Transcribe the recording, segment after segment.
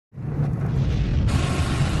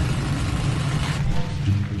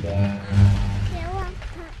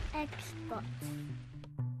spot.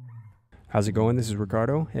 How's it going? This is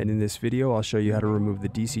Ricardo, and in this video I'll show you how to remove the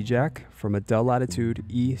DC jack from a Dell Latitude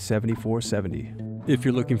E7470. If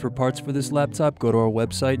you're looking for parts for this laptop, go to our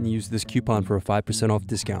website and use this coupon for a 5% off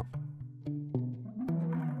discount.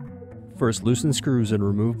 First, loosen screws and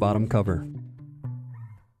remove bottom cover.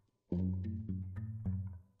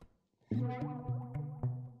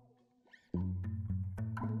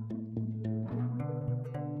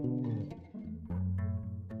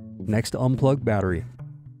 Next, unplug battery.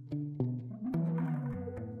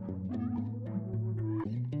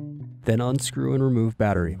 Then unscrew and remove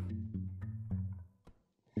battery.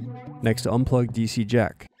 Next, unplug DC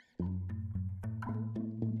jack.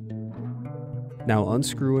 Now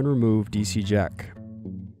unscrew and remove DC jack.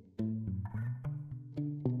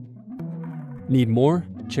 Need more?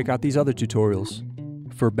 Check out these other tutorials.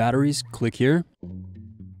 For batteries, click here.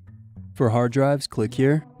 For hard drives, click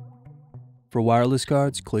here. For wireless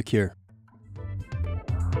cards, click here.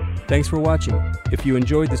 Thanks for watching. If you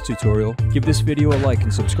enjoyed this tutorial, give this video a like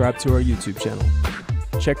and subscribe to our YouTube channel.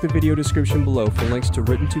 Check the video description below for links to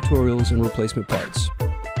written tutorials and replacement parts.